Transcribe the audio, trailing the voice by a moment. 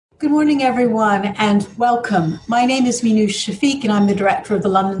Good morning, everyone, and welcome. My name is Minouche Shafik, and I'm the director of the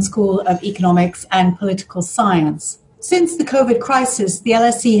London School of Economics and Political Science. Since the COVID crisis, the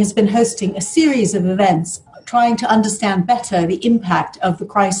LSE has been hosting a series of events trying to understand better the impact of the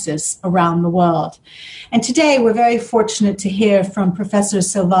crisis around the world. And today we're very fortunate to hear from Professor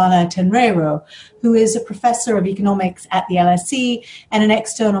Silvana Tenreyro, who is a professor of economics at the LSE and an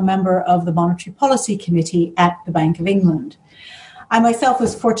external member of the Monetary Policy Committee at the Bank of England. I myself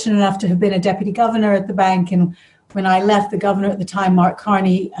was fortunate enough to have been a deputy governor at the bank, and when I left, the governor at the time, Mark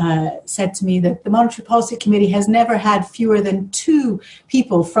Carney, said to me that the Monetary Policy Committee has never had fewer than 2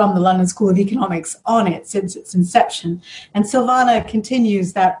 people from the London School of Economics on it since its inception. And Silvana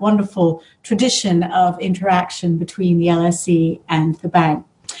continues that wonderful tradition of interaction between the LSE and the bank.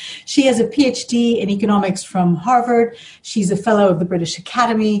 She has a PhD in economics from Harvard. She's a fellow of the British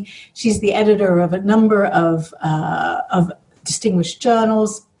Academy. She's the editor of a number of distinguished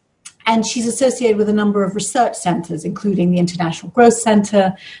journals, and she's associated with a number of research centres, including the International Growth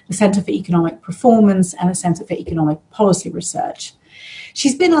Centre, the Centre for Economic Performance, and the Centre for Economic Policy Research.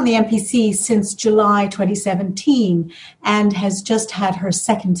 She's been on the MPC since July 2017 and has just had her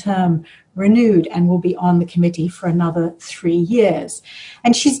second term renewed and will be on the committee for another 3 years.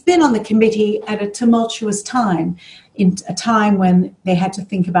 And she's been on the committee at a tumultuous time, in a time when they had to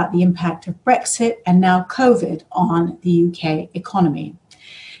think about the impact of Brexit and now COVID on the UK economy.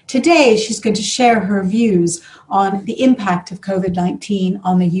 Today, she's going to share her views on the impact of COVID-19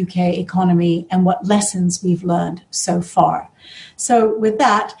 on the UK economy and what lessons we've learned so far. So with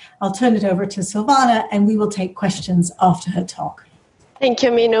that, I'll turn it over to Silvana and we will take questions after her talk. Thank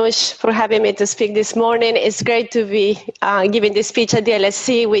you, Minouche, for having me to speak this morning. It's great to be giving this speech at the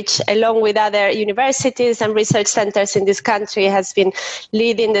LSE, which, along with other universities and research centers in this country, has been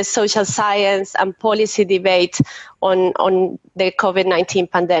leading the social science and policy debate on the COVID-19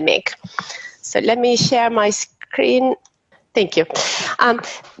 pandemic. So let me share my screen. Thank you.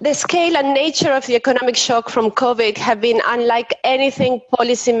 The scale and nature of the economic shock from COVID have been unlike anything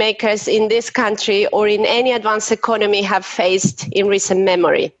policymakers in this country or in any advanced economy have faced in recent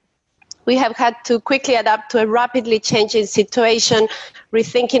memory. We have had to quickly adapt to a rapidly changing situation,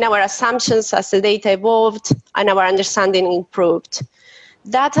 rethinking our assumptions as the data evolved and our understanding improved.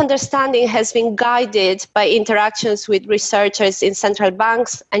 That understanding has been guided by interactions with researchers in central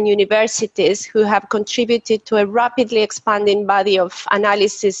banks and universities who have contributed to a rapidly expanding body of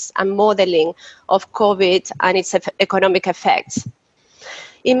analysis and modeling of COVID and its economic effects.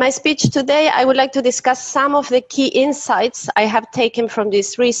 In my speech today, I would like to discuss some of the key insights I have taken from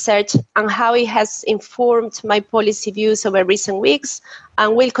this research and how it has informed my policy views over recent weeks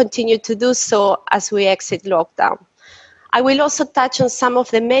and will continue to do so as we exit lockdown. I will also touch on some of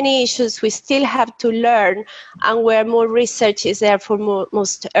the many issues we still have to learn and where more research is therefore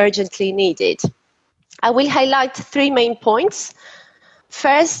most urgently needed. I will highlight 3 main points.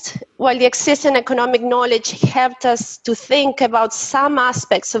 First, while the existing economic knowledge helped us to think about some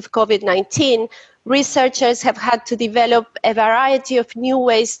aspects of COVID-19, researchers have had to develop a variety of new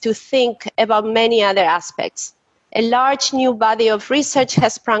ways to think about many other aspects. A large new body of research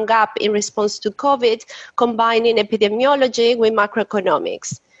has sprung up in response to COVID, combining epidemiology with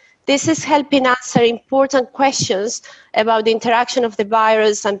macroeconomics. This is helping answer important questions about the interaction of the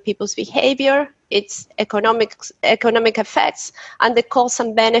virus and people's behavior, its economic effects, and the costs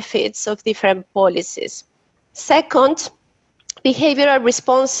and benefits of different policies. Second, behavioral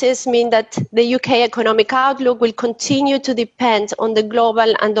responses mean that the UK economic outlook will continue to depend on the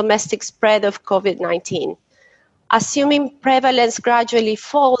global and domestic spread of COVID-19. Assuming prevalence gradually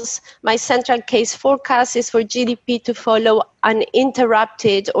falls, my central case forecast is for GDP to follow an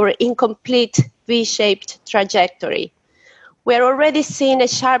interrupted or incomplete V-shaped trajectory. We are already seeing a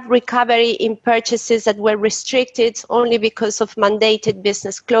sharp recovery in purchases that were restricted only because of mandated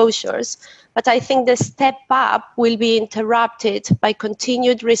business closures, but I think the step up will be interrupted by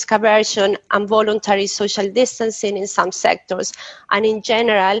continued risk aversion and voluntary social distancing in some sectors, and in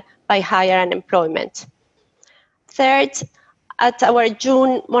general by higher unemployment. Third, at our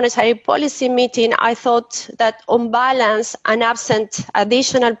June monetary policy meeting, I thought that on balance and absent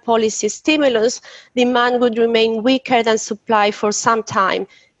additional policy stimulus, demand would remain weaker than supply for some time,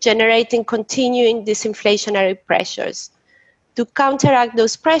 generating continuing disinflationary pressures. To counteract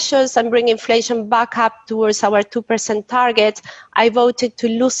those pressures and bring inflation back up towards our 2% target, I voted to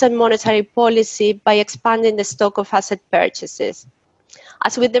loosen monetary policy by expanding the stock of asset purchases.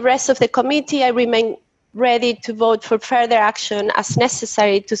 As with the rest of the committee, I remain ready to vote for further action as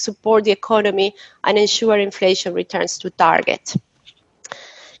necessary to support the economy and ensure inflation returns to target.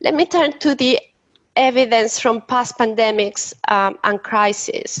 Let me turn to the evidence from past pandemics and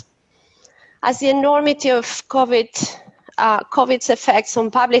crises. As the enormity of COVID's effects on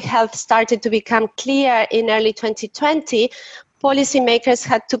public health started to become clear in early 2020, policymakers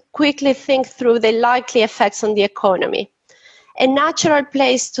had to quickly think through the likely effects on the economy. A natural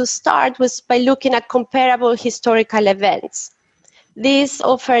place to start was by looking at comparable historical events. This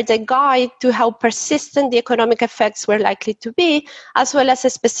offered a guide to how persistent the economic effects were likely to be, as well as a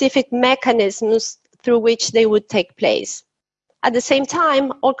specific mechanisms through which they would take place. At the same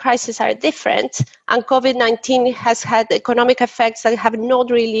time, all crises are different, and COVID-19 has had economic effects that have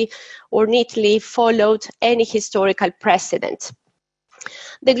not really or neatly followed any historical precedent.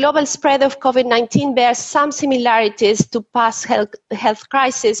 The global spread of COVID-19 bears some similarities to past health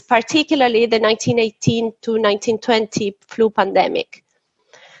crises, particularly the 1918 to 1920 flu pandemic.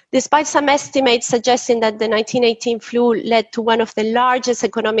 Despite some estimates suggesting that the 1918 flu led to one of the largest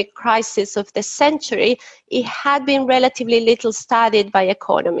economic crises of the century, it had been relatively little studied by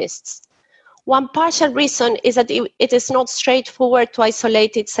economists. One partial reason is that it is not straightforward to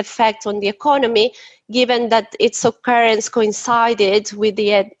isolate its effect on the economy, given that its occurrence coincided with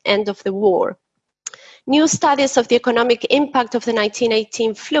the end of the war. New studies of the economic impact of the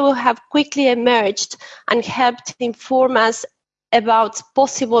 1918 flu have quickly emerged and helped inform us about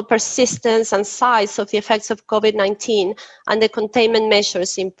possible persistence and size of the effects of COVID-19 and the containment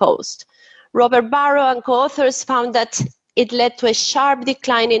measures imposed. Robert Barrow and co-authors found that it led to a sharp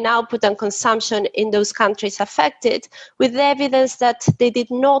decline in output and consumption in those countries affected, with evidence that they did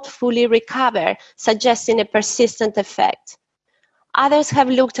not fully recover, suggesting a persistent effect. Others have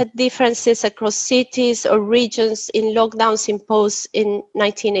looked at differences across cities or regions in lockdowns imposed in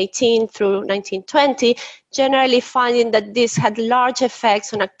 1918 through 1920, generally finding that this had large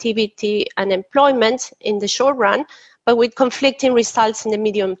effects on activity and employment in the short run, but with conflicting results in the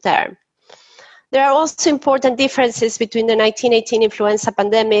medium term. There are also important differences between the 1918 influenza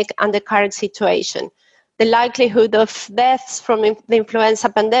pandemic and the current situation. The likelihood of deaths from the influenza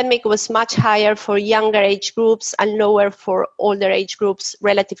pandemic was much higher for younger age groups and lower for older age groups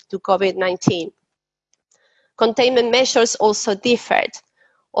relative to COVID-19. Containment measures also differed.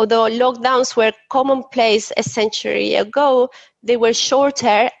 Although lockdowns were commonplace a century ago, they were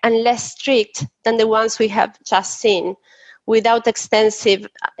shorter and less strict than the ones we have just seen, without extensive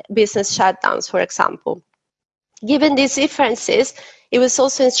business shutdowns, for example. Given these differences, it was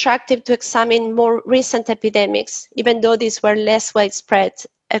also instructive to examine more recent epidemics, even though these were less widespread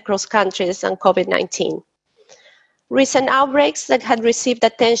across countries than COVID-19. Recent outbreaks that had received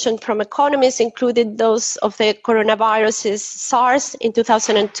attention from economists included those of the coronaviruses SARS in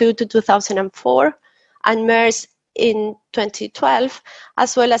 2002 to 2004 and MERS in 2012,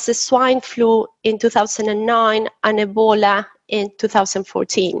 as well as the swine flu in 2009 and Ebola in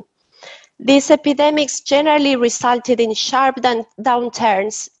 2014. These epidemics generally resulted in sharp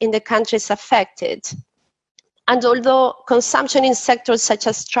downturns in the countries affected. And although consumption in sectors such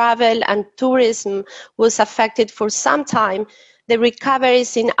as travel and tourism was affected for some time, the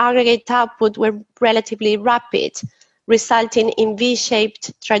recoveries in aggregate output were relatively rapid, resulting in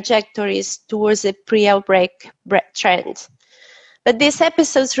V-shaped trajectories towards the pre-outbreak trend. But these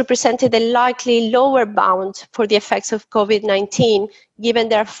episodes represented a likely lower bound for the effects of COVID-19, given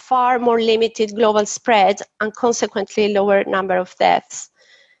their far more limited global spread and consequently lower number of deaths.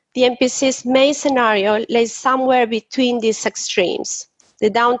 The MPC's main scenario lay somewhere between these extremes. The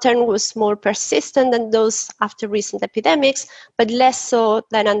downturn was more persistent than those after recent epidemics, but less so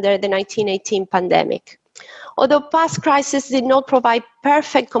than under the 1918 pandemic. Although past crises did not provide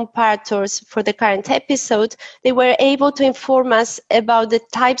perfect comparators for the current episode, they were able to inform us about the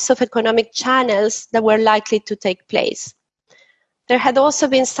types of economic channels that were likely to take place. There had also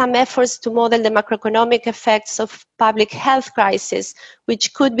been some efforts to model the macroeconomic effects of public health crises,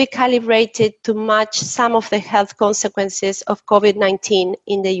 which could be calibrated to match some of the health consequences of COVID-19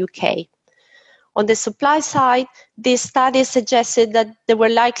 in the UK. On the supply side, these studies suggested that there were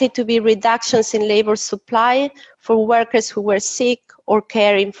likely to be reductions in labor supply for workers who were sick or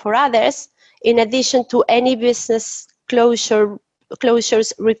caring for others, in addition to any business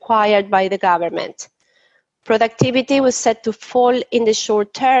closures required by the government. Productivity was set to fall in the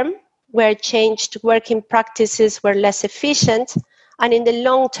short term, where changed working practices were less efficient, and in the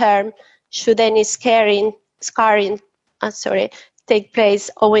long term, should any scarring take place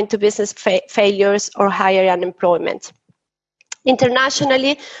owing to business failures or higher unemployment.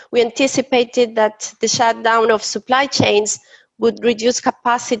 Internationally, we anticipated that the shutdown of supply chains would reduce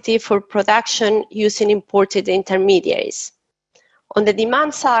capacity for production using imported intermediaries. On the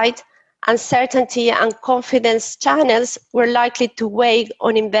demand side, uncertainty and confidence channels were likely to weigh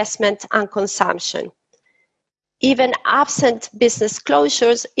on investment and consumption. Even absent business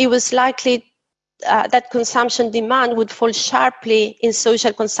closures, it was likely that consumption demand would fall sharply in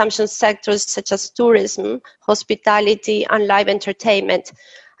social consumption sectors such as tourism, hospitality, and live entertainment,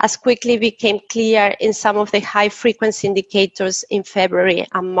 as quickly became clear in some of the high-frequency indicators in February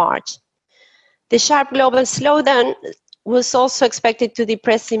and March. The sharp global slowdown was also expected to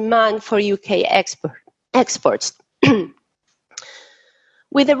depress demand for UK exports.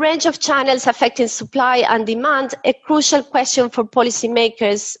 With a range of channels affecting supply and demand, a crucial question for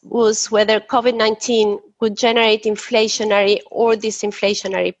policymakers was whether COVID-19 would generate inflationary or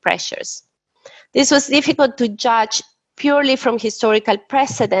disinflationary pressures. This was difficult to judge purely from historical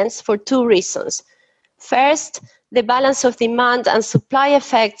precedents for two reasons. First, the balance of demand and supply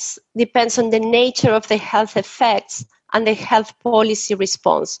effects depends on the nature of the health effects and the health policy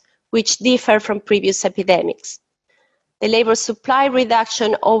response, which differ from previous epidemics. The labor supply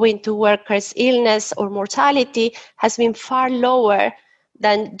reduction owing to workers' illness or mortality has been far lower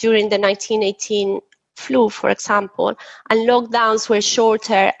than during the 1918 flu, for example, and lockdowns were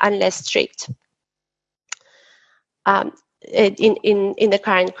shorter and less strict in the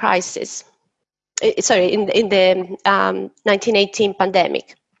current crisis. In the 1918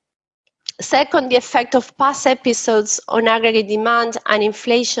 pandemic. Second, the effect of past episodes on aggregate demand and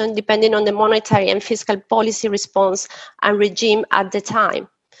inflation depending on the monetary and fiscal policy response and regime at the time.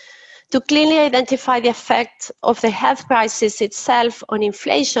 To clearly identify the effect of the health crisis itself on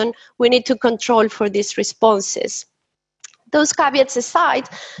inflation, we need to control for these responses. Those caveats aside,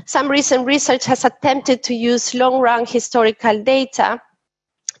 some recent research has attempted to use long-run historical data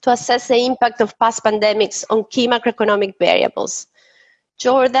to assess the impact of past pandemics on key macroeconomic variables.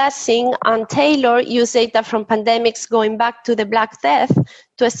 Jorda, Singh, and Taylor use data from pandemics going back to the Black Death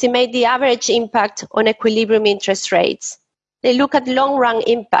to estimate the average impact on equilibrium interest rates. They look at long-run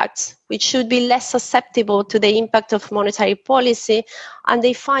impacts, which should be less susceptible to the impact of monetary policy, and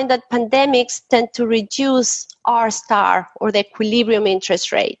they find that pandemics tend to reduce R star, or the equilibrium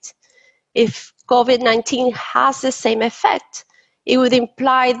interest rate. If COVID-19 has the same effect, it would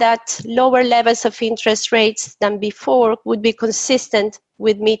imply that lower levels of interest rates than before would be consistent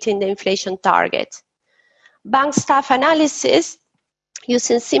with meeting the inflation target. Bank staff analysis,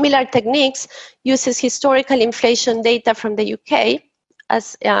 using similar techniques, uses historical inflation data from the UK,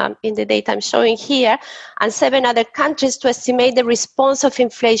 as in the data I'm showing here, and 7 other countries to estimate the response of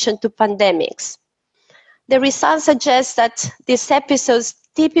inflation to pandemics. The results suggest that these episodes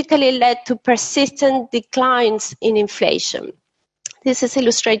typically led to persistent declines in inflation. This is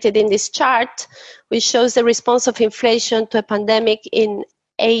illustrated in this chart, which shows the response of inflation to a pandemic in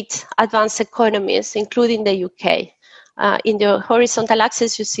 8 advanced economies, including the UK. In the horizontal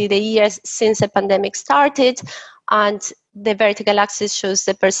axis, you see the years since the pandemic started, and the vertical axis shows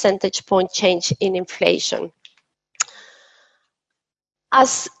the percentage point change in inflation.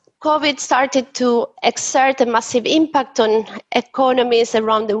 As COVID started to exert a massive impact on economies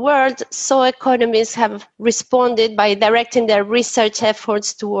around the world, so economies have responded by directing their research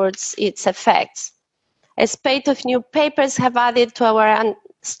efforts towards its effects. A spate of new papers have added to our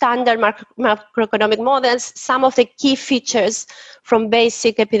standard macroeconomic models some of the key features from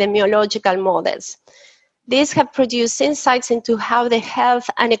basic epidemiological models. These have produced insights into how the health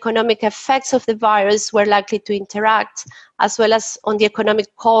and economic effects of the virus were likely to interact, as well as on the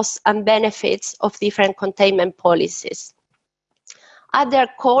economic costs and benefits of different containment policies. At their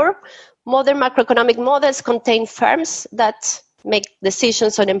core, modern macroeconomic models contain firms that make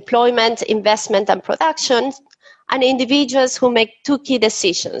decisions on employment, investment, and production, and individuals who make 2 key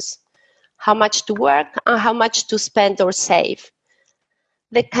decisions: how much to work and how much to spend or save.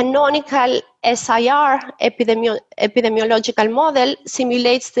 The canonical SIR epidemiological model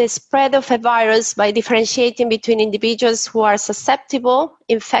simulates the spread of a virus by differentiating between individuals who are susceptible,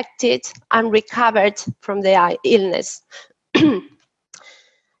 infected, and recovered from the illness.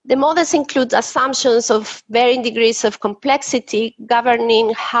 The models include assumptions of varying degrees of complexity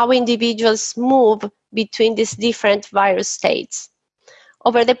governing how individuals move between these different virus states.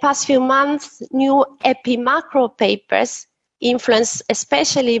 Over the past few months, new epi-macro papers, influenced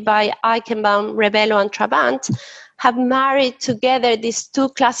especially by Eichenbaum, Rebello, and Trabant, have married together these 2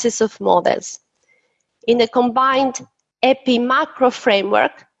 classes of models. In the combined epi-macro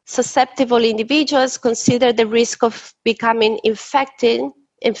framework, susceptible individuals consider the risk of becoming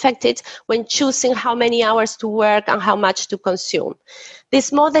infected when choosing how many hours to work and how much to consume.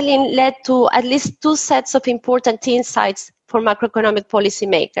 This modeling led to at least 2 sets of important insights for macroeconomic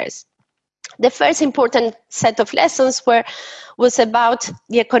policymakers. The first important set of lessons was about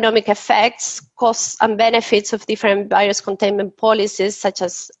the economic effects, costs, and benefits of different virus containment policies, such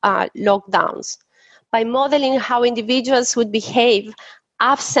as lockdowns. By modeling how individuals would behave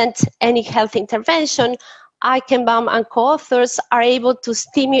absent any health intervention, Eichenbaum and co-authors are able to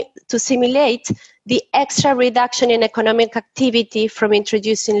simulate the extra reduction in economic activity from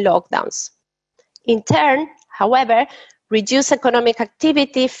introducing lockdowns. In turn, however, reduced economic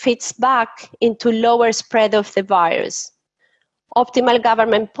activity fits back into lower spread of the virus. Optimal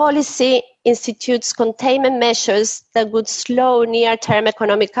government policy institutes containment measures that would slow near-term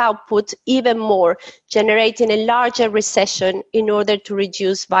economic output even more, generating a larger recession in order to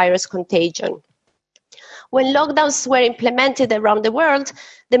reduce virus contagion. When lockdowns were implemented around the world,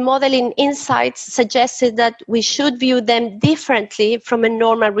 the modeling insights suggested that we should view them differently from a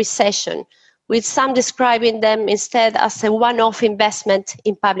normal recession, with some describing them instead as a one-off investment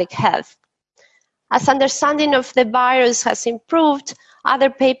in public health. As understanding of the virus has improved, other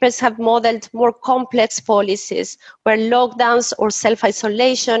papers have modeled more complex policies where lockdowns or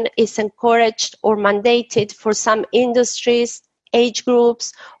self-isolation is encouraged or mandated for some industries, age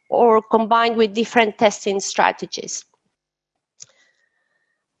groups, or combined with different testing strategies.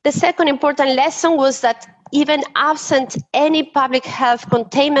 The second important lesson was that even absent any public health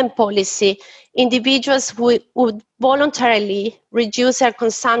containment policy, individuals would voluntarily reduce their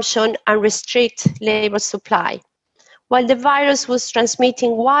consumption and restrict labor supply. While the virus was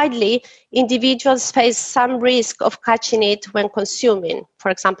transmitting widely, individuals faced some risk of catching it when consuming, for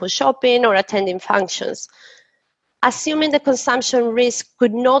example, shopping or attending functions. Assuming the consumption risk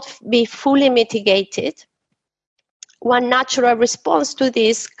could not be fully mitigated, one natural response to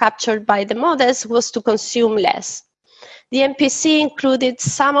this, captured by the models, was to consume less. The MPC included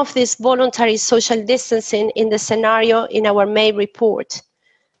some of this voluntary social distancing in the scenario in our May report.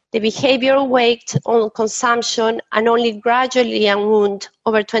 The behavior weighed on consumption and only gradually unwound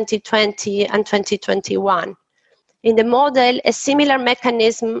over 2020 and 2021. In the model, a similar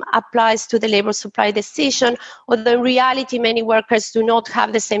mechanism applies to the labor supply decision, although in reality many workers do not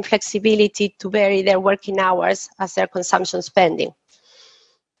have the same flexibility to vary their working hours as their consumption spending.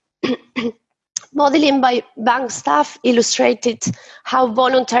 Modeling by bank staff illustrated how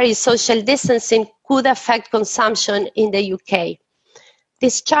voluntary social distancing could affect consumption in the UK.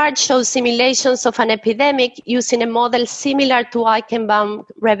 This chart shows simulations of an epidemic using a model similar to Eichenbaum,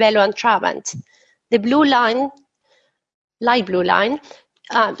 Rebello, and Trabant. The blue line, light blue line,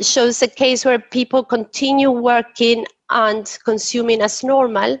 shows a case where people continue working and consuming as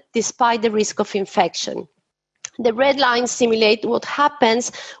normal despite the risk of infection. The red lines simulate what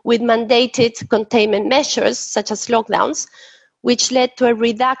happens with mandated containment measures, such as lockdowns, which led to a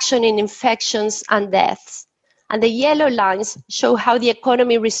reduction in infections and deaths. And the yellow lines show how the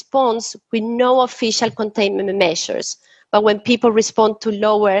economy responds with no official containment measures, but when people respond to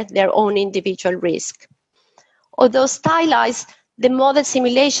lower their own individual risk. Although stylized, the model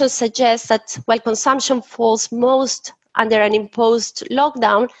simulation suggests that while consumption falls most under an imposed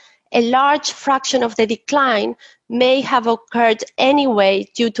lockdown, a large fraction of the decline may have occurred anyway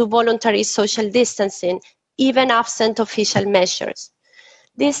due to voluntary social distancing, even absent official measures.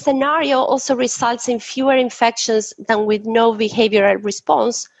 This scenario also results in fewer infections than with no behavioral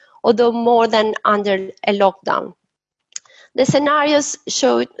response, although more than under a lockdown. The scenarios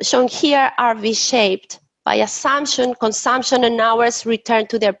shown here are V-shaped. By assumption, consumption and hours return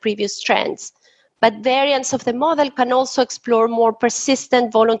to their previous trends. But variants of the model can also explore more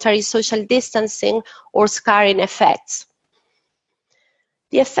persistent voluntary social distancing or scarring effects.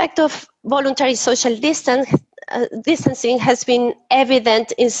 The effect of voluntary social distancing has been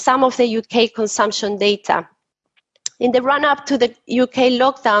evident in some of the UK consumption data. In the run-up to the UK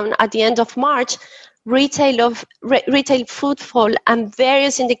lockdown at the end of March, retail footfall and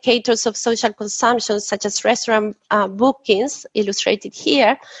various indicators of social consumption, such as restaurant bookings, illustrated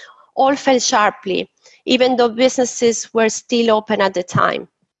here, all fell sharply, even though businesses were still open at the time.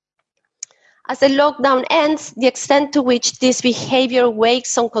 As the lockdown ends, the extent to which this behavior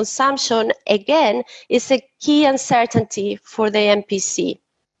weighs on consumption, again, is a key uncertainty for the MPC.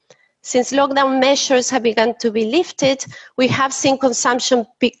 Since lockdown measures have begun to be lifted, we have seen consumption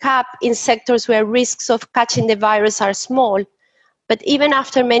pick up in sectors where risks of catching the virus are small. But even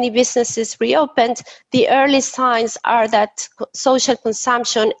after many businesses reopened, the early signs are that social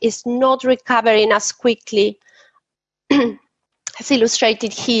consumption is not recovering as quickly as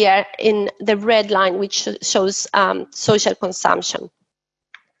illustrated here in the red line, which shows social consumption.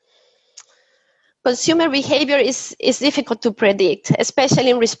 Consumer behavior is difficult to predict, especially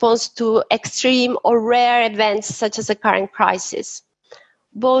in response to extreme or rare events such as the current crisis.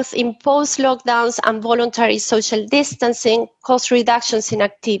 Both imposed lockdowns and voluntary social distancing cause reductions in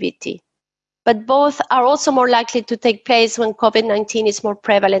activity, but both are also more likely to take place when COVID-19 is more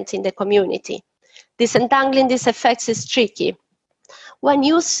prevalent in the community. Disentangling these effects is tricky. One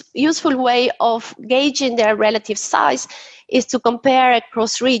useful way of gauging their relative size is to compare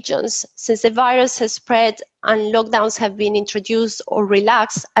across regions, since the virus has spread and lockdowns have been introduced or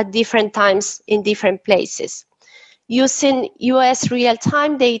relaxed at different times in different places. Using US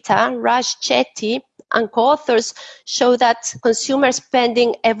real-time data, Raj Chetty and co-authors show that consumer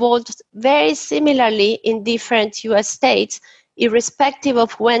spending evolved very similarly in different US states, irrespective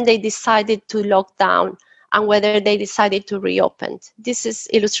of when they decided to lock down and whether they decided to reopen. This is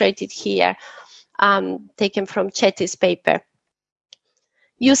illustrated here, taken from Chetty's paper.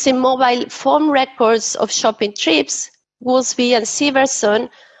 Using mobile phone records of shopping trips, Woolsby and Severson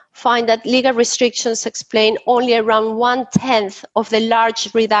find that legal restrictions explain only around 1/10 of the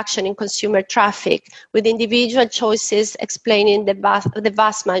large reduction in consumer traffic, with individual choices explaining the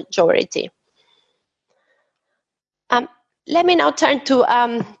vast majority. Let me now turn to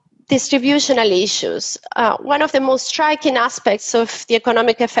distributional issues. One of the most striking aspects of the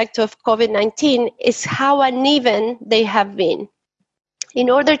economic effect of COVID-19 is how uneven they have been. In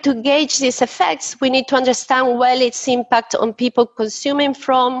order to gauge these effects, we need to understand well its impact on people consuming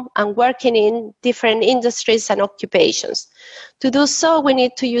from and working in different industries and occupations. To do so, we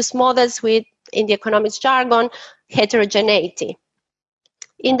need to use models with, in the economics jargon, heterogeneity.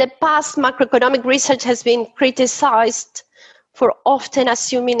 In the past, macroeconomic research has been criticized for often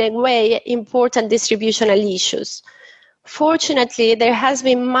assuming away important distributional issues. Fortunately, there has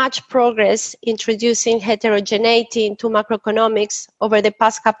been much progress introducing heterogeneity into macroeconomics over the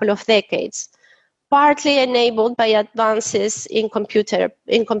past couple of decades, partly enabled by advances in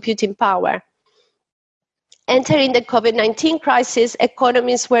computing power. Entering the COVID-19 crisis,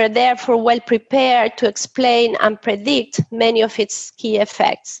 economists were therefore well prepared to explain and predict many of its key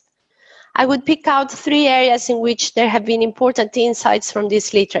effects. I would pick out 3 areas in which there have been important insights from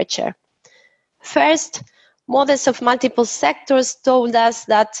this literature. First, models of multiple sectors told us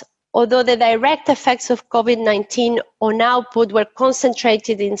that although the direct effects of COVID-19 on output were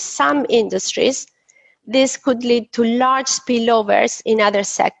concentrated in some industries, this could lead to large spillovers in other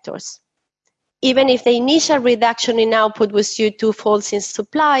sectors. Even if the initial reduction in output was due to falls in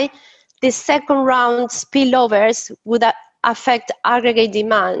supply, the second round spillovers would affect aggregate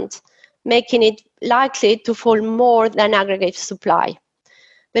demand, making it likely to fall more than aggregate supply.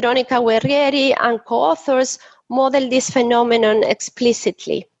 Veronica Guerrieri and co-authors model this phenomenon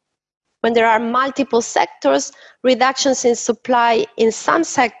explicitly. When there are multiple sectors, reductions in supply in some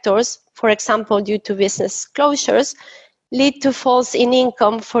sectors, for example due to business closures, lead to falls in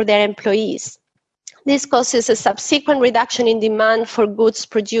income for their employees. This causes a subsequent reduction in demand for goods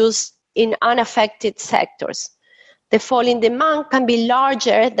produced in unaffected sectors. The fall in demand can be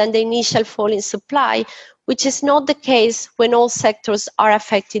larger than the initial fall in supply, which is not the case when all sectors are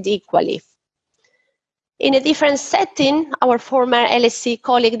affected equally. In a different setting, our former LSE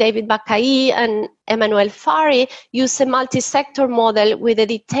colleague David Bakai and Emmanuel Fari used a multi-sector model with a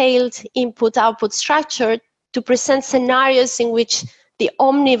detailed input-output structure to present scenarios in which the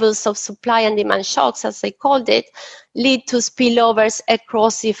omnibus of supply and demand shocks, as they called it, lead to spillovers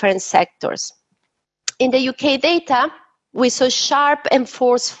across different sectors. In the UK data, we saw sharp and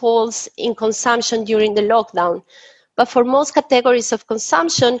forced falls in consumption during the lockdown, but for most categories of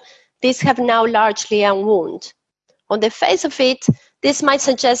consumption, these have now largely unwound. On the face of it, this might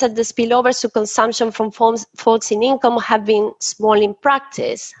suggest that the spillovers to consumption from falls in income have been small in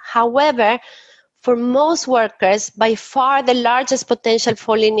practice. However, for most workers, by far the largest potential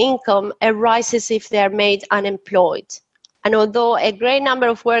fall in income arises if they are made unemployed. And although a great number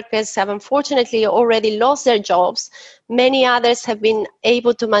of workers have unfortunately already lost their jobs, many others have been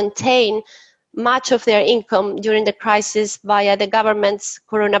able to maintain much of their income during the crisis via the government's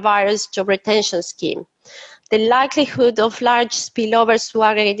coronavirus job retention scheme. The likelihood of large spillovers to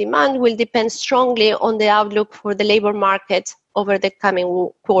aggregate demand will depend strongly on the outlook for the labour market over the coming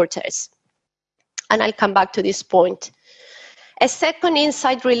quarters. And I'll come back to this point. A second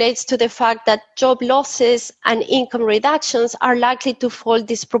insight relates to the fact that job losses and income reductions are likely to fall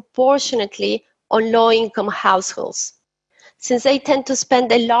disproportionately on low-income households. Since they tend to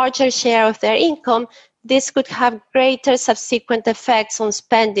spend a larger share of their income, this could have greater subsequent effects on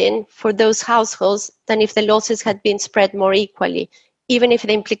spending for those households than if the losses had been spread more equally, even if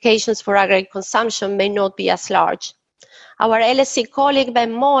the implications for aggregate consumption may not be as large. Our LSE colleague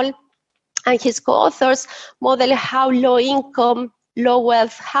Ben Moll and his co-authors model how low-income,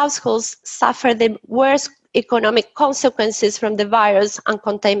 low-wealth households suffer the worst economic consequences from the virus and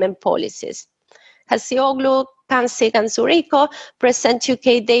containment policies. Hasioglu, Kansik and Zurico present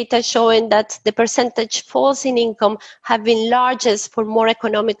UK data showing that the percentage falls in income have been largest for more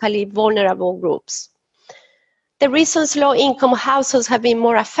economically vulnerable groups. The reasons low-income households have been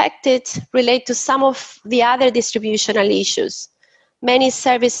more affected relate to some of the other distributional issues. Many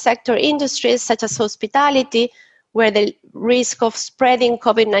service sector industries, such as hospitality, where the risk of spreading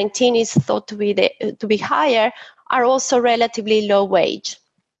COVID-19 is thought to be higher, are also relatively low wage.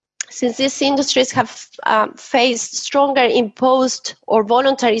 Since these industries have faced stronger imposed or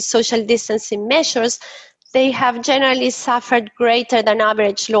voluntary social distancing measures, they have generally suffered greater than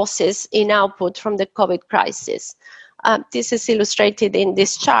average losses in output from the COVID crisis. This is illustrated in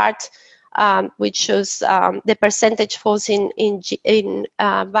this chart, which shows the percentage falls in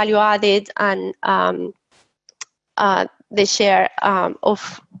value added and the share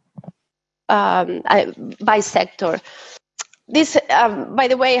of by sector. This, by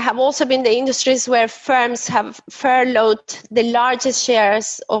the way, have also been the industries where firms have furloughed the largest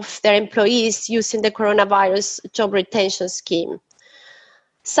shares of their employees using the coronavirus job retention scheme.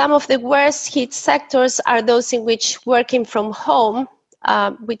 Some of the worst hit sectors are those in which working from home,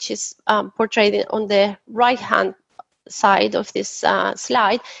 which is portrayed on the right-hand side of this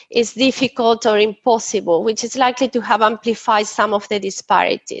slide, is difficult or impossible, which is likely to have amplified some of the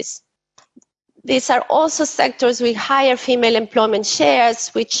disparities. These are also sectors with higher female employment shares,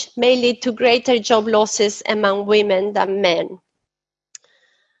 which may lead to greater job losses among women than men.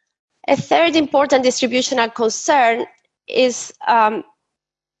 A third important distributional concern is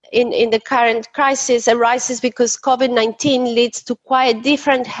in the current crisis arises because COVID-19 leads to quite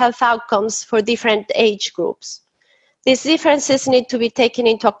different health outcomes for different age groups. These differences need to be taken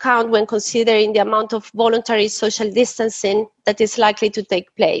into account when considering the amount of voluntary social distancing that is likely to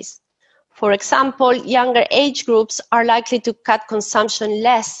take place. For example, younger age groups are likely to cut consumption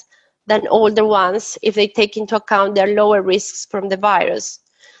less than older ones if they take into account their lower risks from the virus.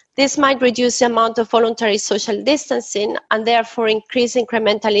 This might reduce the amount of voluntary social distancing and therefore increase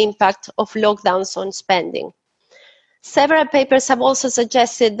incremental impact of lockdowns on spending. Several papers have also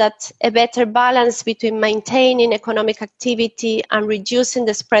suggested that a better balance between maintaining economic activity and reducing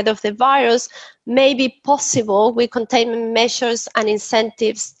the spread of the virus may be possible with containment measures and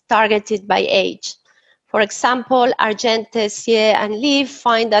incentives targeted by age. For example, Argente, Xie, and Lee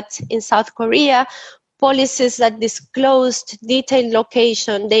find that in South Korea, policies that disclosed detailed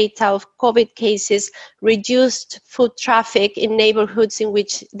location data of COVID cases reduced foot traffic in neighborhoods in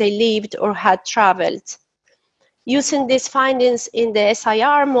which they lived or had traveled. Using these findings in the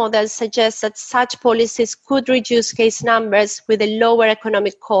SIR model suggests that such policies could reduce case numbers with a lower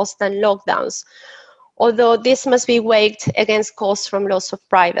economic cost than lockdowns, although this must be weighed against costs from loss of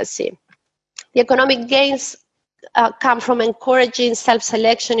privacy. The economic gains come from encouraging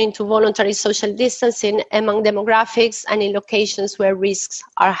self-selection into voluntary social distancing among demographics and in locations where risks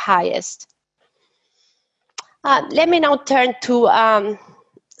are highest. Let me now turn to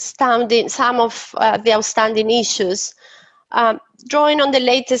some of the outstanding issues. Drawing on the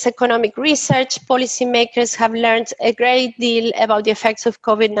latest economic research, policymakers have learned a great deal about the effects of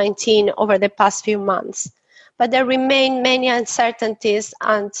COVID-19 over the past few months, but there remain many uncertainties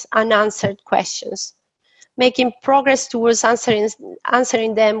and unanswered questions. Making progress towards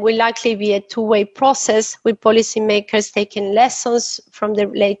answering them will likely be a two-way process, with policymakers taking lessons from the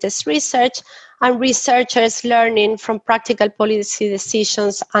latest research and researchers learning from practical policy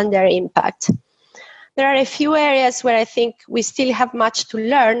decisions and their impact. There are a few areas where I think we still have much to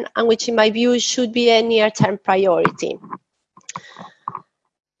learn and which, in my view, should be a near-term priority.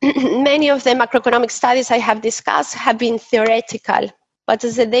 Many of the macroeconomic studies I have discussed have been theoretical, but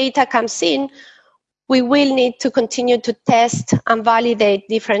as the data comes in, we will need to continue to test and validate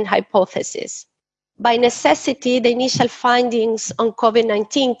different hypotheses. By necessity, the initial findings on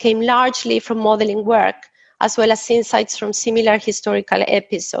COVID-19 came largely from modeling work, as well as insights from similar historical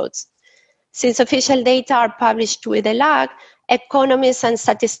episodes. Since official data are published with a lag, economists and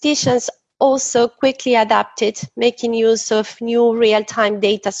statisticians also quickly adapted, making use of new real-time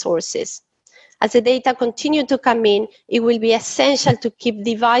data sources. As the data continue to come in, it will be essential to keep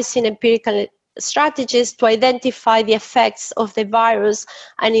devising empirical strategies to identify the effects of the virus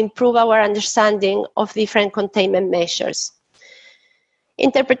and improve our understanding of different containment measures.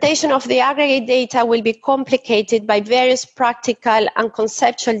 Interpretation of the aggregate data will be complicated by various practical and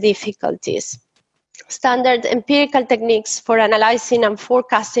conceptual difficulties. Standard empirical techniques for analyzing and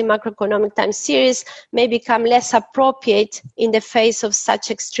forecasting macroeconomic time series may become less appropriate in the face of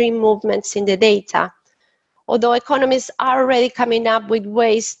such extreme movements in the data, although economists are already coming up with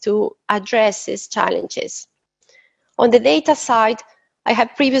ways to address these challenges. On the data side, I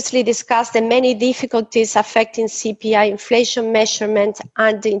have previously discussed the many difficulties affecting CPI inflation measurement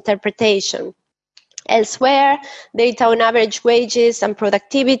and interpretation. Elsewhere, data on average wages and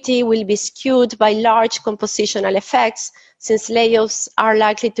productivity will be skewed by large compositional effects, since layoffs are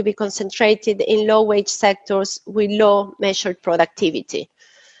likely to be concentrated in low-wage sectors with low measured productivity.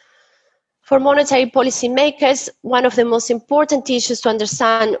 For monetary policy makers, one of the most important issues to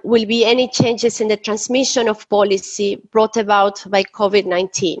understand will be any changes in the transmission of policy brought about by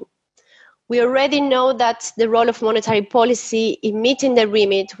COVID-19. We already know that the role of monetary policy in meeting the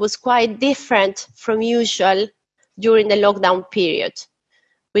remit was quite different from usual during the lockdown period.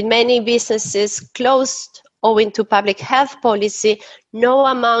 With many businesses closed owing to public health policy, no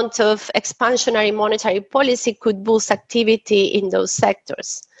amount of expansionary monetary policy could boost activity in those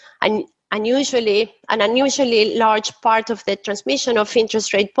sectors. And an unusually large part of the transmission of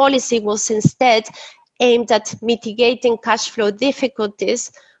interest rate policy was instead aimed at mitigating cash flow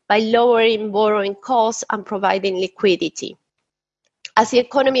difficulties by lowering borrowing costs and providing liquidity. As the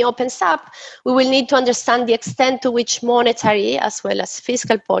economy opens up, we will need to understand the extent to which monetary as well as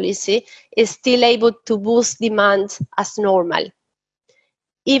fiscal policy is still able to boost demand as normal.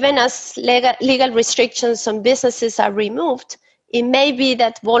 Even as legal restrictions on businesses are removed, it may be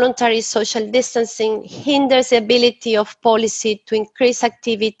that voluntary social distancing hinders the ability of policy to increase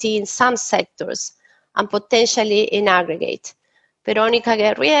activity in some sectors and potentially in aggregate. Veronica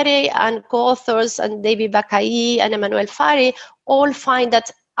Guerrieri and co-authors and David Bakai and Emmanuel Fari all find that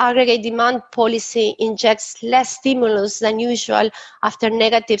aggregate demand policy injects less stimulus than usual after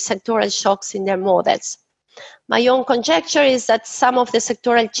negative sectoral shocks in their models. My own conjecture is that some of the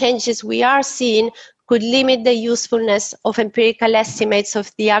sectoral changes we are seeing could limit the usefulness of empirical estimates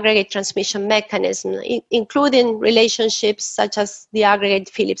of the aggregate transmission mechanism, including relationships such as the aggregate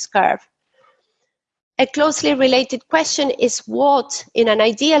Phillips curve. A closely related question is what, in an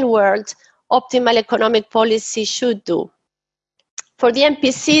ideal world, optimal economic policy should do. For the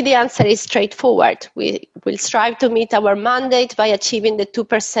MPC, the answer is straightforward. We will strive to meet our mandate by achieving the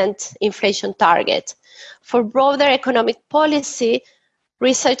 2% inflation target. For broader economic policy,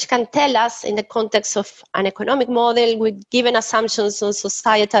 research can tell us, in the context of an economic model with given assumptions on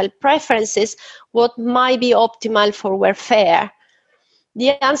societal preferences, what might be optimal for welfare.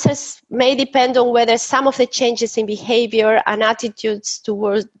 The answers may depend on whether some of the changes in behavior and attitudes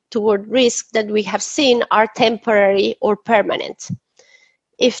toward risk that we have seen are temporary or permanent.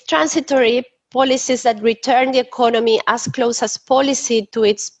 If transitory, policies that return the economy as close as policy to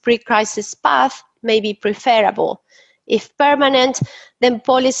its pre-crisis path may be preferable. If permanent, then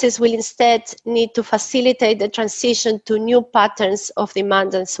policies will instead need to facilitate the transition to new patterns of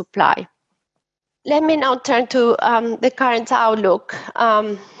demand and supply. Let me now turn to the current outlook.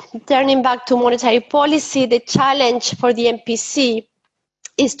 Turning back to monetary policy, the challenge for the MPC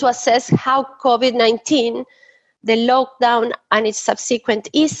is to assess how COVID-19, the lockdown and its subsequent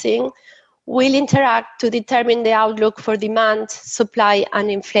easing, will interact to determine the outlook for demand, supply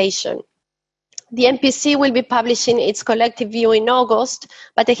and inflation. The MPC will be publishing its collective view in August,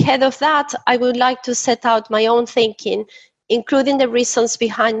 but ahead of that, I would like to set out my own thinking, including the reasons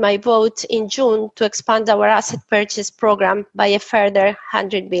behind my vote in June to expand our asset purchase program by a further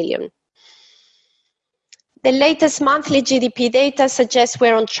 100 billion. The latest monthly GDP data suggests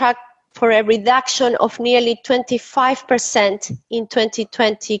we're on track for a reduction of nearly 25% in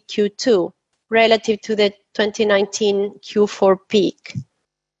 2020 Q2 relative to the 2019 Q4 peak.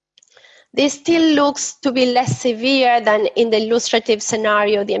 This still looks to be less severe than in the illustrative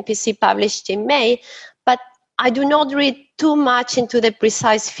scenario the MPC published in May, but I do not read too much into the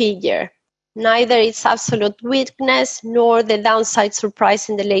precise figure, neither its absolute weakness nor the downside surprise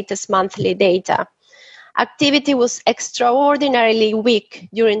in the latest monthly data. Activity was extraordinarily weak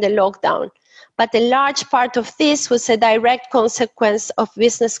during the lockdown, but a large part of this was a direct consequence of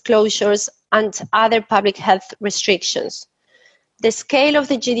business closures and other public health restrictions. The scale of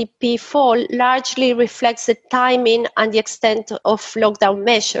the GDP fall largely reflects the timing and the extent of lockdown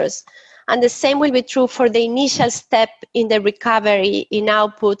measures, and the same will be true for the initial step in the recovery in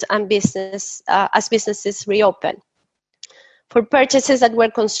output and business as businesses reopen. For purchases that were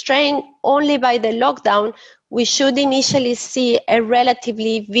constrained only by the lockdown, we should initially see a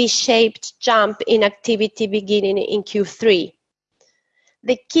relatively V-shaped jump in activity beginning in Q3.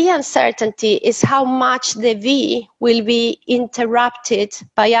 The key uncertainty is how much the V will be interrupted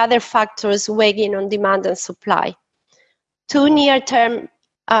by other factors weighing on demand and supply. Two near-term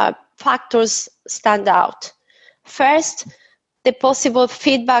factors stand out. First, the possible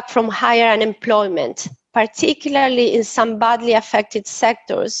feedback from higher unemployment, particularly in some badly affected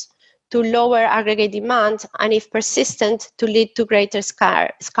sectors, to lower aggregate demand and, if persistent, to lead to greater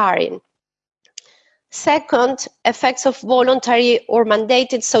scarring. Second, effects of voluntary or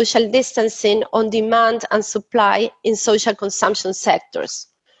mandated social distancing on demand and supply in social consumption sectors.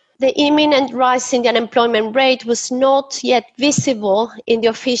 The imminent rise in the unemployment rate was not yet visible in the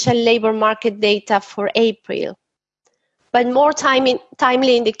official labour market data for April, but more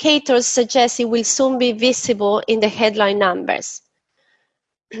timely indicators suggest it will soon be visible in the headline numbers.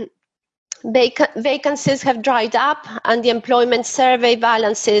 Vacancies have dried up and the employment survey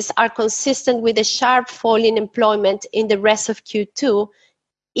balances are consistent with a sharp fall in employment in the rest of Q2,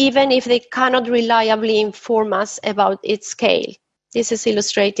 even if they cannot reliably inform us about its scale. This is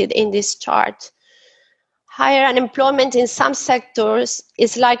illustrated in this chart. Higher unemployment in some sectors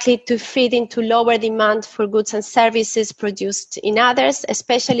is likely to feed into lower demand for goods and services produced in others,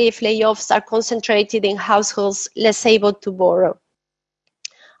 especially if layoffs are concentrated in households less able to borrow.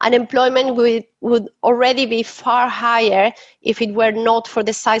 Unemployment would already be far higher if it were not for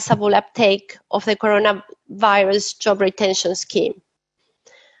the sizable uptake of the coronavirus job retention scheme.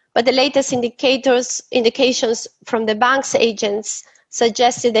 But the latest indications from the bank's agents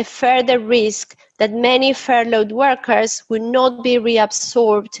suggested a further risk that many furloughed workers would not be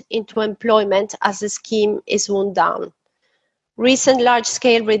reabsorbed into employment as the scheme is wound down. Recent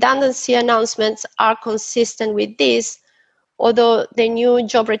large-scale redundancy announcements are consistent with this, although the new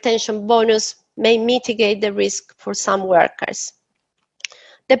job retention bonus may mitigate the risk for some workers.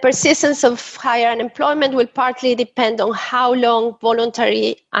 The persistence of higher unemployment will partly depend on how long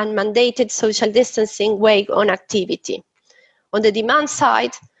voluntary and mandated social distancing weigh on activity. On the demand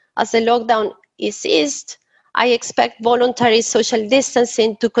side, as the lockdown is eased, I expect voluntary social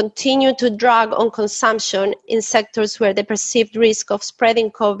distancing to continue to drag on consumption in sectors where the perceived risk of spreading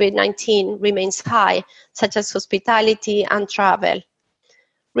COVID-19 remains high, such as hospitality and travel.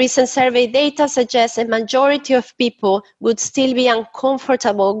 Recent survey data suggests a majority of people would still be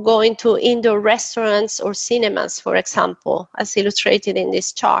uncomfortable going to indoor restaurants or cinemas, for example, as illustrated in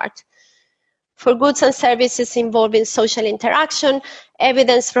this chart. For goods and services involving social interaction,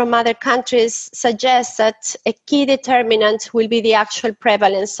 evidence from other countries suggests that a key determinant will be the actual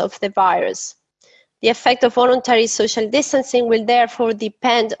prevalence of the virus. The effect of voluntary social distancing will therefore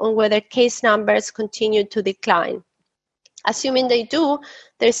depend on whether case numbers continue to decline. Assuming they do,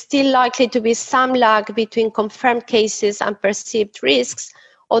 there's still likely to be some lag between confirmed cases and perceived risks,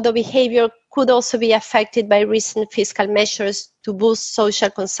 although behavior could also be affected by recent fiscal measures to boost social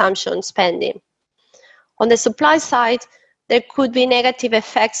consumption spending. On the supply side, there could be negative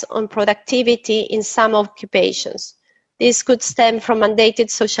effects on productivity in some occupations. This could stem from mandated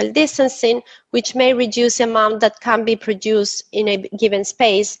social distancing, which may reduce the amount that can be produced in a given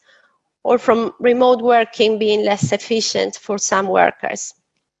space, or from remote working being less efficient for some workers.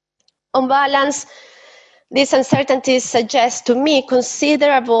 On balance, these uncertainties suggest to me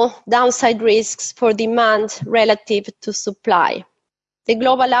considerable downside risks for demand relative to supply. The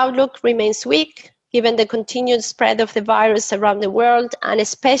global outlook remains weak, given the continued spread of the virus around the world and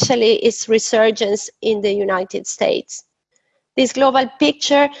especially its resurgence in the United States. This global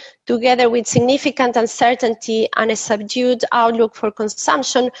picture, together with significant uncertainty and a subdued outlook for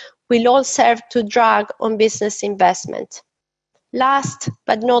consumption, will all serve to drag on business investment. Last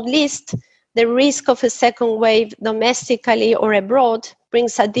but not least, the risk of a second wave domestically or abroad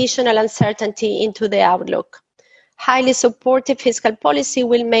brings additional uncertainty into the outlook. Highly supportive fiscal policy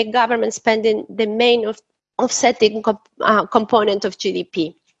will make government spending the main offsetting component of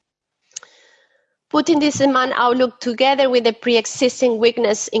GDP. Putting this demand outlook together with the pre-existing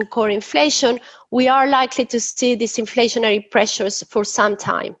weakness in core inflation, we are likely to see disinflationary pressures for some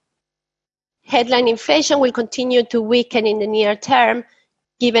time. Headline inflation will continue to weaken in the near term,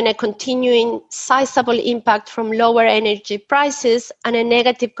 given a continuing sizable impact from lower energy prices and a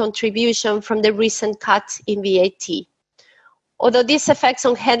negative contribution from the recent cut in VAT. Although these effects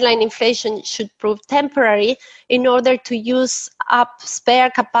on headline inflation should prove temporary, in order to use up spare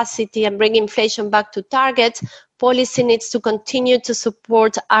capacity and bring inflation back to target, policy needs to continue to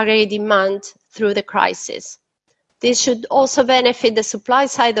support aggregate demand through the crisis. This should also benefit the supply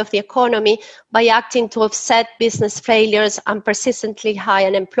side of the economy by acting to offset business failures and persistently high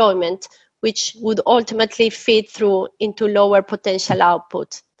unemployment, which would ultimately feed through into lower potential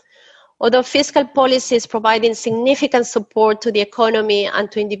output. Although fiscal policy is providing significant support to the economy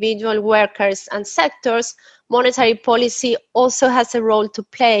and to individual workers and sectors, monetary policy also has a role to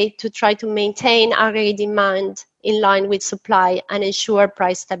play to try to maintain aggregate demand in line with supply and ensure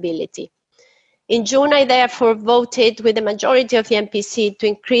price stability. In June, I therefore voted with the majority of the MPC to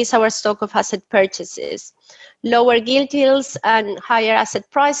increase our stock of asset purchases. Lower gilt yields and higher asset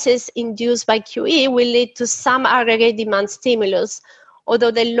prices induced by QE will lead to some aggregate demand stimulus,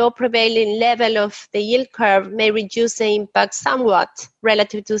 although the low prevailing level of the yield curve may reduce the impact somewhat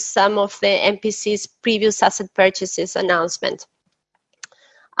relative to some of the MPC's previous asset purchases announcement.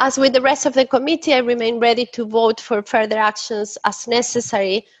 As with the rest of the committee, I remain ready to vote for further actions as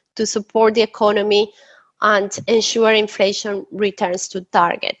necessary to support the economy and ensure inflation returns to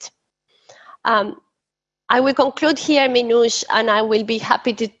target. I will conclude here, Minouche, and I will be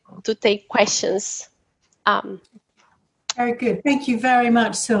happy to take questions. Very good. Thank you very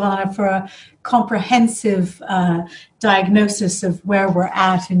much, Silvana, for a comprehensive diagnosis of where we're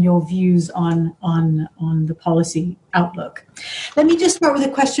at and your views on the policy outlook. Let me just start with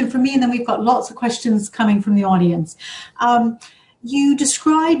a question from me, and then we've got lots of questions coming from the audience. You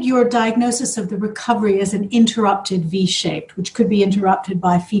described your diagnosis of the recovery as an interrupted V-shaped, which could be interrupted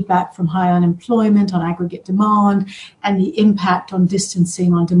by feedback from high unemployment on aggregate demand and the impact on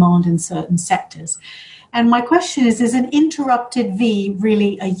distancing on demand in certain sectors. And my question is an interrupted V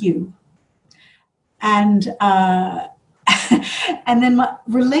really a U? And then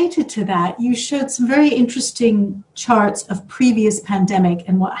related to that, you showed some very interesting charts of previous pandemic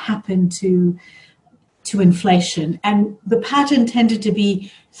and what happened to inflation. And the pattern tended to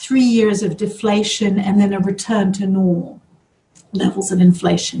be 3 years of deflation and then a return to normal levels of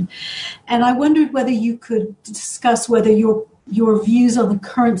inflation. And I wondered whether you could discuss whether your views on the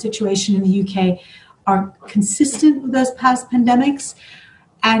current situation in the UK are consistent with those past pandemics,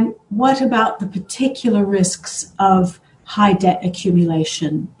 and what about the particular risks of high debt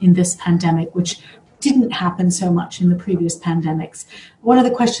accumulation in this pandemic, which didn't happen so much in the previous pandemics. One of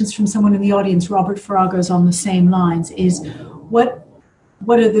the questions from someone in the audience, Robert Farrago's on the same lines, is what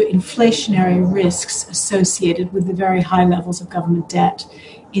are the inflationary risks associated with the very high levels of government debt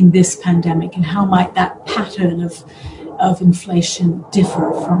in this pandemic, and how might that pattern of inflation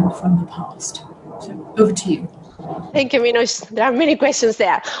differ from the past? So over to you. Thank you, Minouche. There are many questions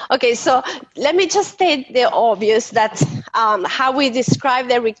there. Okay, so let me just state the obvious that how we describe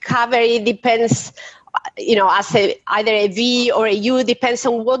the recovery depends, as either a V or a U, depends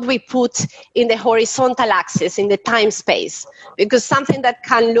on what we put in the horizontal axis, in the time space. Because something that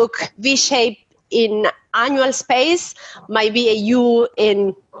can look V-shaped in annual space might be a U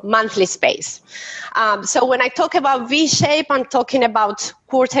in monthly space. So when I talk about V-shape, I'm talking about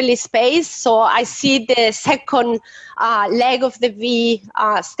quarterly space. So I see the second leg of the V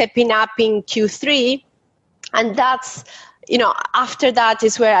stepping up in Q3. And that's, after that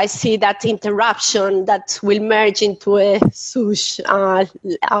is where I see that interruption that will merge into a swoosh or,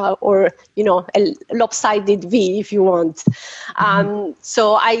 a lopsided V, if you want.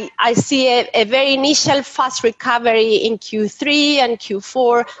 So I see a very initial fast recovery in Q3 and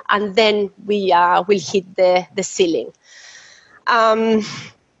Q4, and then we will hit the ceiling. I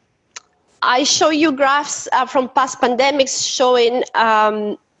show you graphs from past pandemics showing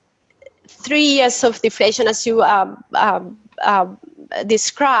 3 years of deflation, as you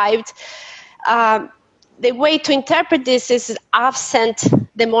described. The way to interpret this is absent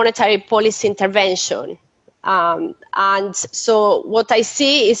the monetary policy intervention. And so what I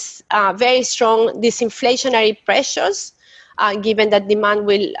see is very strong disinflationary pressures, given that demand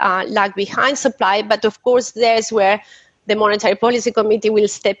will lag behind supply. But of course, there's where the Monetary Policy Committee will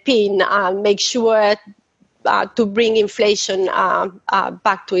step in and make sure to bring inflation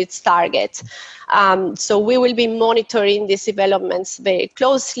back to its target. So we will be monitoring these developments very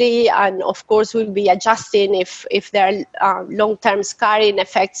closely, and of course we'll be adjusting if there are long-term scarring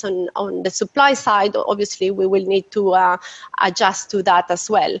effects on the supply side. Obviously we will need to adjust to that as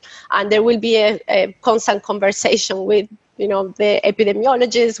well. And there will be a constant conversation with the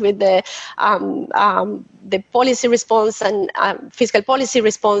epidemiologists, with the policy response and fiscal policy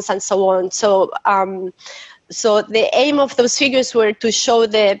response and so on. So the aim of those figures were to show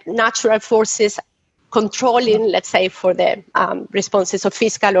the natural forces controlling, let's say, for the responses of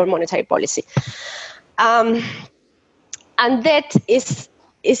fiscal or monetary policy. And that is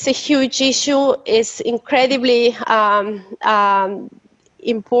a huge issue, is incredibly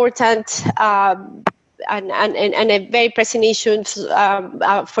important and a very pressing issue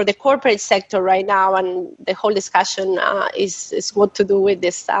for the corporate sector right now, and the whole discussion is what to do with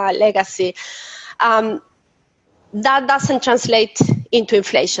this legacy. That doesn't translate into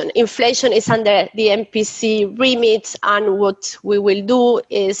inflation. Inflation is under the MPC remit, and what we will do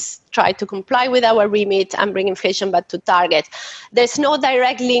is try to comply with our remit and bring inflation back to target. There's no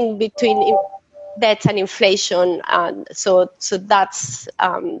direct link between debt and inflation, so that's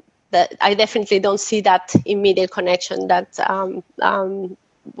that. I definitely don't see that immediate connection that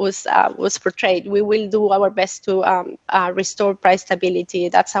was portrayed. We will do our best to restore price stability.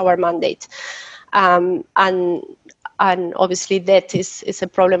 That's our mandate. And and obviously that is a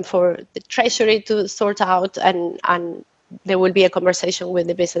problem for the Treasury to sort out, and there will be a conversation with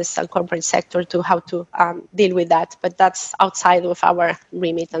the business and corporate sector to how to deal with that. But that's outside of our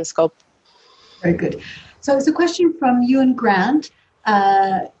remit and scope. Very good. So it's a question from Ewan Grant.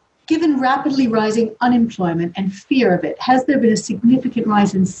 Given rapidly rising unemployment and fear of it, has there been a significant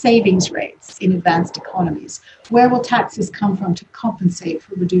rise in savings rates in advanced economies? Where will taxes come from to compensate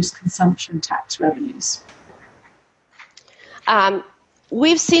for reduced consumption tax revenues?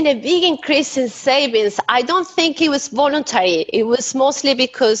 We've seen a big increase in savings. I don't think it was voluntary. It was mostly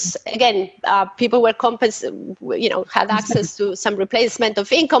because, again, people were had access to some replacement of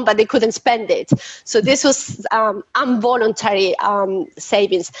income, but they couldn't spend it. So this was involuntary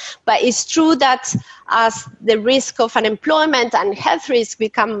savings. But it's true that as the risk of unemployment and health risk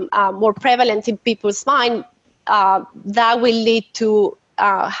become more prevalent in people's mind, that will lead to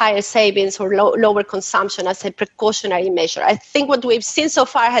higher savings or lower consumption as a precautionary measure. I think what we've seen so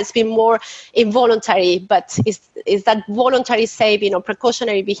far has been more involuntary, but is that voluntary saving or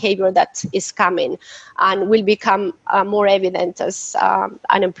precautionary behavior that is coming and will become more evident as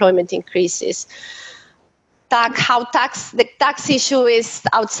unemployment increases. The tax issue is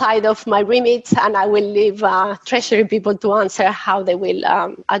outside of my remit, and I will leave Treasury people to answer how they will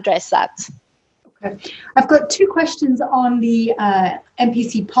address that. Okay. I've got two questions on the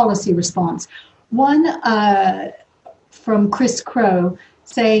MPC policy response. One from Chris Crow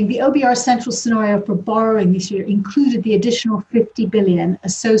saying the OBR central scenario for borrowing this year included the additional 50 billion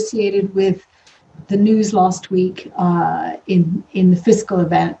associated with the news last week in the fiscal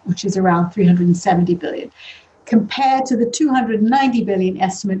event, which is around 370 billion, compared to the 290 billion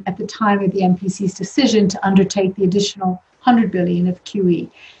estimate at the time of the MPC's decision to undertake the additional 100 billion of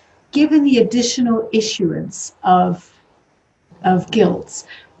QE. Given the additional issuance of gilts,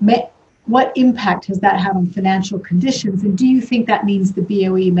 what impact has that had on financial conditions? And do you think that means the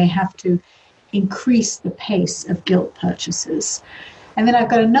BOE may have to increase the pace of gilt purchases? And then I've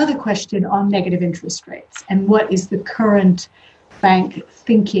got another question on negative interest rates. And what is the current bank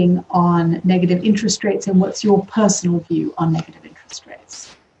thinking on negative interest rates? And what's your personal view on negative interest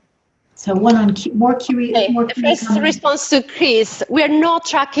rates? So one on more QE. More QE. The first response to Chris, we are not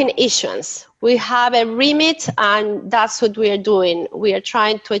tracking issuance. We have a remit, and that's what we are doing. We are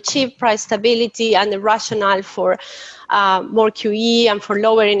trying to achieve price stability, and the rationale for more QE and for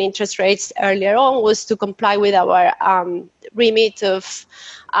lowering interest rates earlier on was to comply with our remit of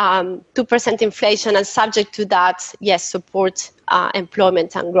 2% inflation, and subject to that, yes, support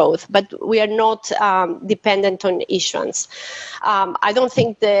employment and growth. But we are not dependent on issuance. I don't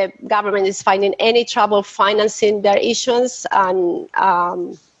think the government is finding any trouble financing their issuance, and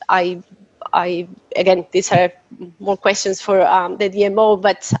again, these are more questions for the DMO,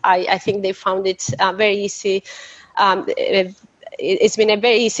 but I think they found it very easy. It's been a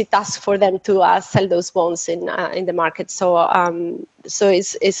very easy task for them to sell those bonds in the market. So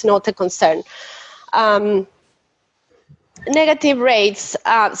it's not a concern. Negative rates.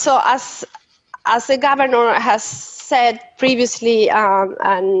 So as the governor has said previously,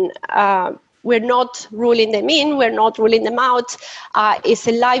 we're not ruling them in, we're not ruling them out. It's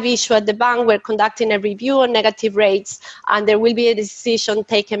a live issue at the bank. We're conducting a review on negative rates, and there will be a decision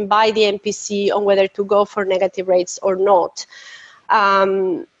taken by the MPC on whether to go for negative rates or not.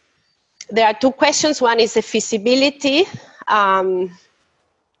 There are two questions. One is the feasibility. Can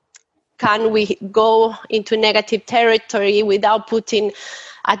we go into negative territory without putting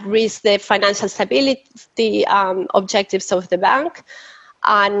at risk the financial stability objectives of the bank?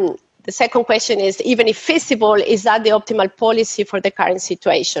 And the second question is, even if feasible, is that the optimal policy for the current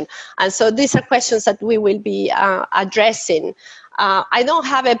situation? And so these are questions that we will be addressing. I don't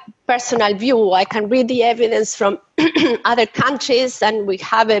have a personal view. I can read the evidence from other countries, and we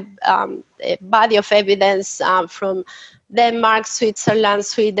have a body of evidence from Denmark, Switzerland,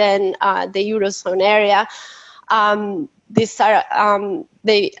 Sweden, the Eurozone area. These are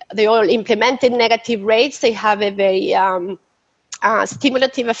they all implemented negative rates. They have a very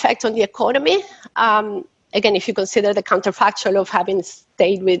stimulative effect on the economy. Again, if you consider the counterfactual of having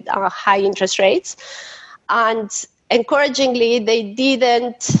stayed with high interest rates. And encouragingly, they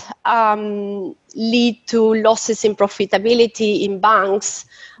didn't lead to losses in profitability in banks,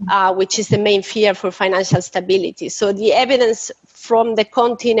 which is the main fear for financial stability. So the evidence from the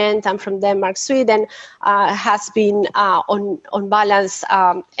continent and from Denmark, Sweden, has been on balance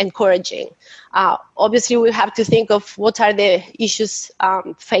encouraging. Obviously, we have to think of what are the issues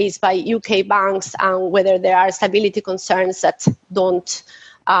faced by UK banks and whether there are stability concerns that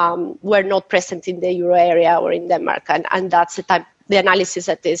were not present in the euro area or in Denmark, and that's the analysis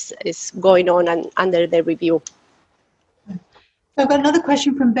that is going on and under the review. So I've got another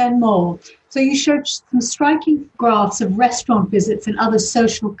question from Ben Moll. So you showed some striking graphs of restaurant visits and other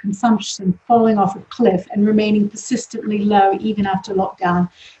social consumption falling off a cliff and remaining persistently low even after lockdown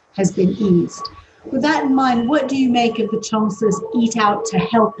has been eased. With that in mind, what do you make of the Chancellor's Eat Out to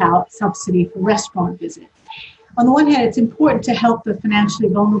Help Out subsidy for restaurant visits? On the one hand, it's important to help the financially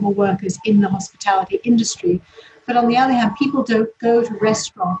vulnerable workers in the hospitality industry, but on the other hand, people don't go to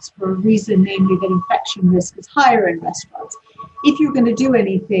restaurants for a reason, namely that infection risk is higher in restaurants. If you're going to do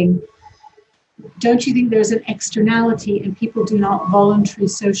anything, don't you think there's an externality and people do not voluntarily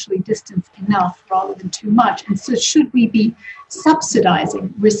socially distance enough rather than too much? And so should we be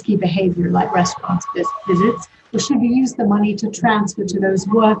subsidizing risky behavior like restaurant visits, or should we use the money to transfer to those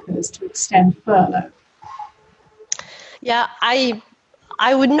workers to extend furlough? Yeah, I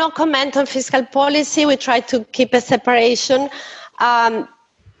would not comment on fiscal policy. We try to keep a separation.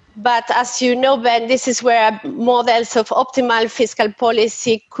 But as you know, Ben, this is where models of optimal fiscal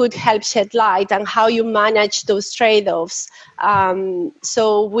policy could help shed light on how you manage those trade-offs.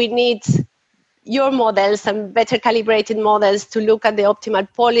 So we need your models and better calibrated models to look at the optimal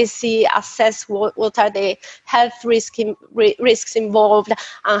policy, assess what are the health risks involved,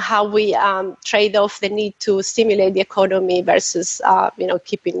 and how we trade off the need to stimulate the economy versus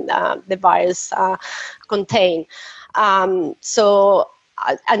keeping the virus contained.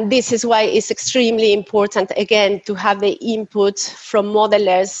 And this is why it's extremely important, again, to have the input from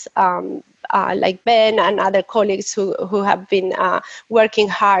modelers like Ben and other colleagues who have been working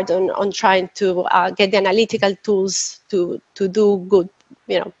hard on trying to get the analytical tools to do good,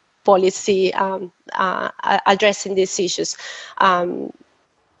 policy addressing these issues.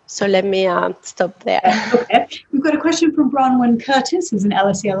 So let me stop there. Okay. We've got a question from Bronwyn Curtis, who's an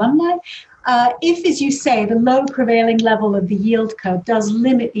LSE alumni. If, as you say, the low prevailing level of the yield curve does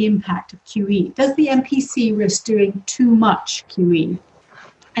limit the impact of QE, does the MPC risk doing too much QE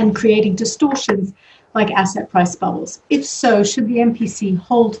and creating distortions like asset price bubbles? If so, should the MPC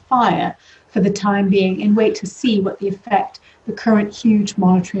hold fire for the time being and wait to see what the effect the current huge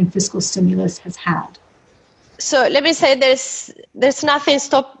monetary and fiscal stimulus has had? So let me say there's nothing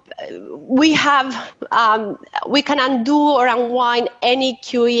stop. We can undo or unwind any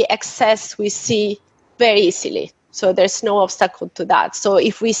QE excess we see very easily. So there's no obstacle to that. So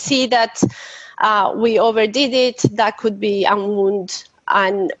if we see that we overdid it, that could be unwound.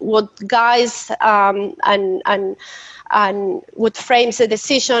 And what guides and what frames the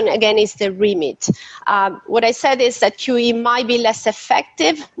decision, again, is the remit. What I said is that QE might be less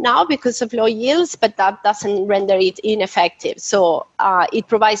effective now because of low yields, but that doesn't render it ineffective. So it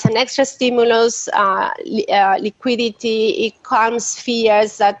provides an extra stimulus, liquidity. It calms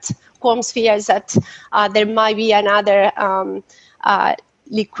fears that there might be another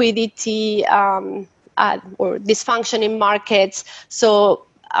liquidity or dysfunction in markets. So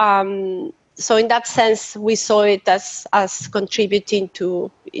in that sense, we saw it as contributing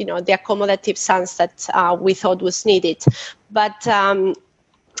to the accommodative stance that we thought was needed. But I'm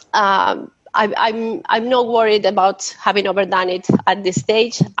not worried about having overdone it at this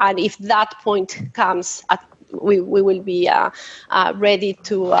stage. And if that point comes, we will be ready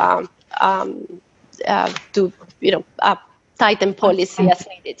to tighten policy as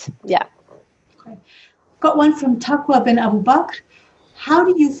needed. Yeah. Okay. Got one from Taqwa bin Abu Bakr. How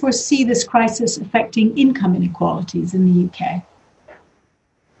do you foresee this crisis affecting income inequalities in the UK?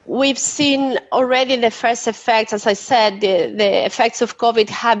 We've seen already the first effects. As I said, the effects of COVID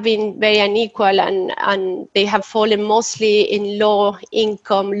have been very unequal and they have fallen mostly in low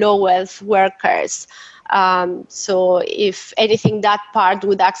income, low wealth workers. So if anything, that part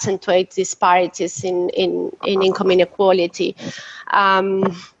would accentuate disparities in income inequality.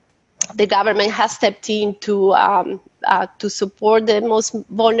 The government has stepped in to support the most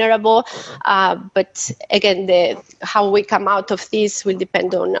vulnerable, but again, how we come out of this will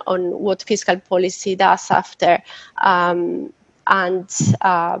depend on what fiscal policy does after. But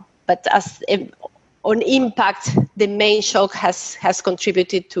on impact, the main shock has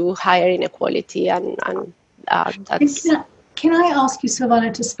contributed to higher inequality, and that's. Can I ask you,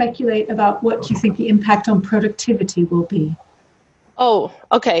 Silvana, to speculate about what you think the impact on productivity will be? Oh,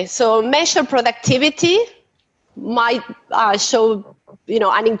 okay. So measure productivity might show,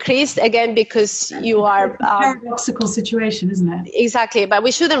 an increase again because you are it's a paradoxical situation, isn't it? Exactly, but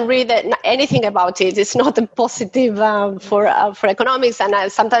we shouldn't read anything about it. It's not a positive for economics,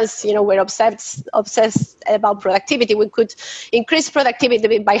 and sometimes we're obsessed about productivity. We could increase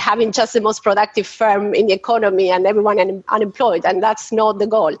productivity by having just the most productive firm in the economy and everyone unemployed, and that's not the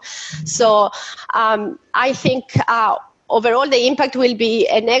goal. So I think. overall, the impact will be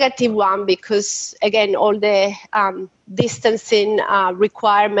a negative one because, again, all the distancing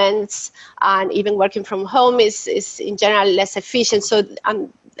requirements and even working from home is in general less efficient. So,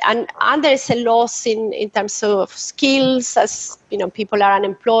 and there's a loss in terms of skills. As people are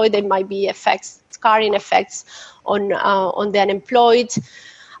unemployed, there might be scarring effects on the unemployed.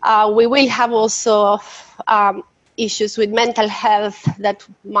 We will have also issues with mental health that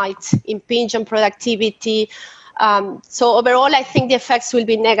might impinge on productivity. So overall, I think the effects will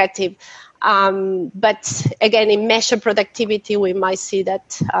be negative. But again, in measured productivity, we might see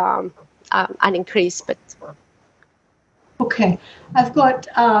that an increase. But okay, I've got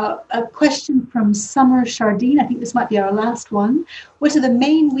a question from Summer Chardine. I think this might be our last one. What are the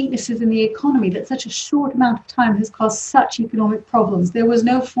main weaknesses in the economy that such a short amount of time has caused such economic problems? There was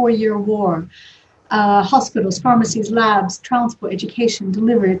no 4-year war. Hospitals, pharmacies, labs, transport, education,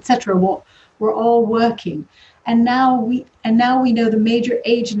 delivery, etc. were all working. And now we know the major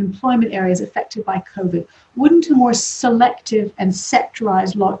age and employment areas affected by COVID. Wouldn't a more selective and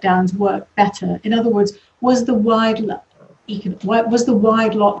sectorized lockdowns work better? In other words, was the wide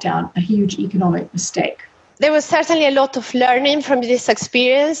lockdown a huge economic mistake? There was certainly a lot of learning from this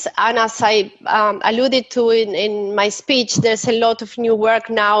experience. And as I alluded to in my speech, there's a lot of new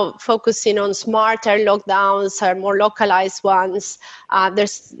work now focusing on smarter lockdowns or more localized ones. And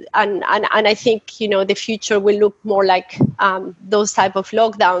I think, the future will look more like those type of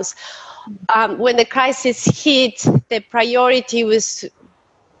lockdowns. When the crisis hit, the priority was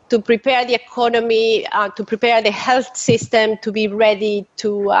to prepare the economy, to prepare the health system to be ready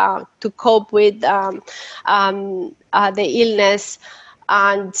to cope with the illness,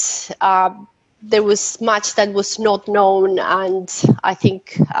 and there was much that was not known. And I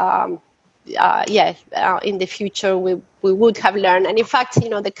think, in the future we would have learned. And in fact,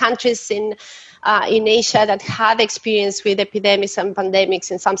 the countries in Asia that had experience with epidemics and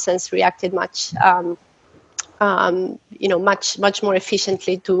pandemics, in some sense, reacted much more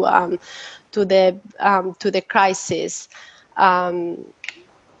efficiently to the crisis.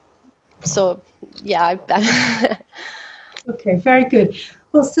 Okay, very good.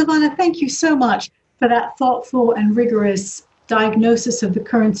 Well, Silvana, thank you so much for that thoughtful and rigorous diagnosis of the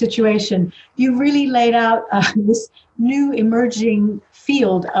current situation. You really laid out this new emerging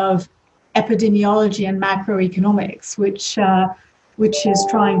field of epidemiology and macroeconomics, which is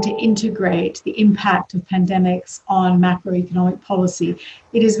trying to integrate the impact of pandemics on macroeconomic policy.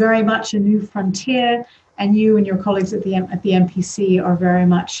 It is very much a new frontier, and you and your colleagues at the MPC are very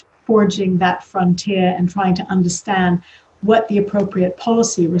much forging that frontier and trying to understand what the appropriate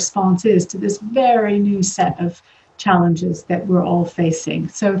policy response is to this very new set of challenges that we're all facing.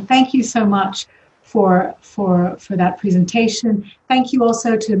 So thank you so much for that presentation. Thank you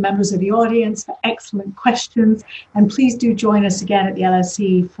also to members of the audience for excellent questions. And please do join us again at the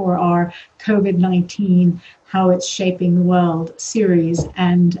LSE for our COVID-19, How It's Shaping the World series.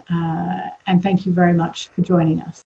 And thank you very much for joining us.